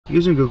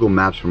using Google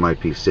Maps for my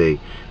PC,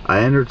 I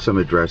entered some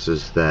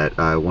addresses that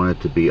I wanted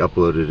to be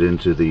uploaded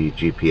into the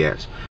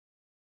GPS.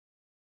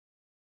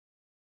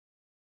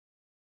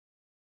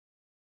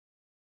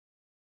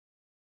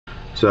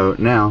 So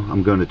now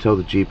I'm going to tell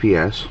the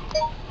GPS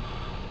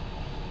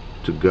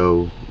to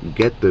go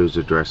get those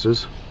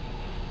addresses.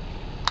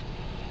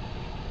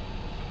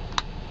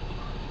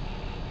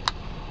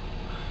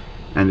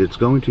 And it's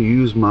going to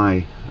use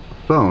my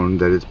phone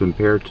that it's been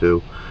paired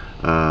to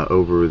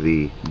over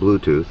the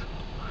Bluetooth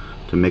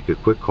to make a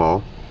quick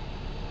call.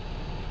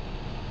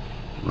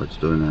 While it's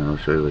doing that, I'll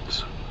show you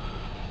it's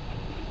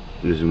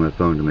using my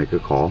phone to make a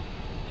call.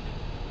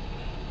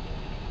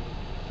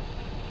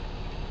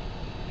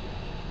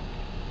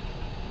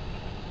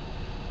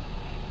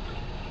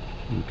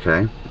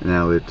 Okay,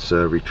 now it's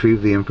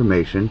retrieved the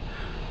information,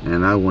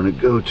 and I want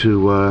to go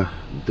to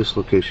this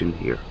location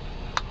here.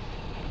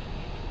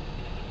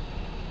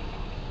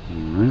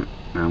 Alright,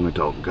 now I'm going to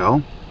tell it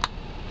go.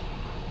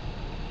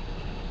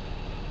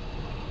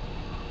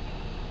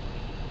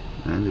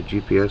 And the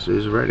GPS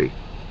is ready.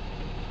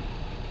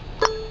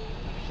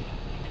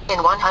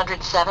 In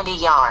 170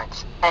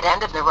 yards, at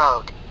end of the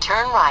road,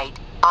 turn right,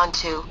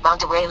 onto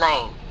Monterey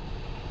Lane.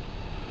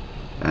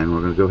 And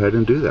we're going to go ahead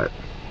and do that.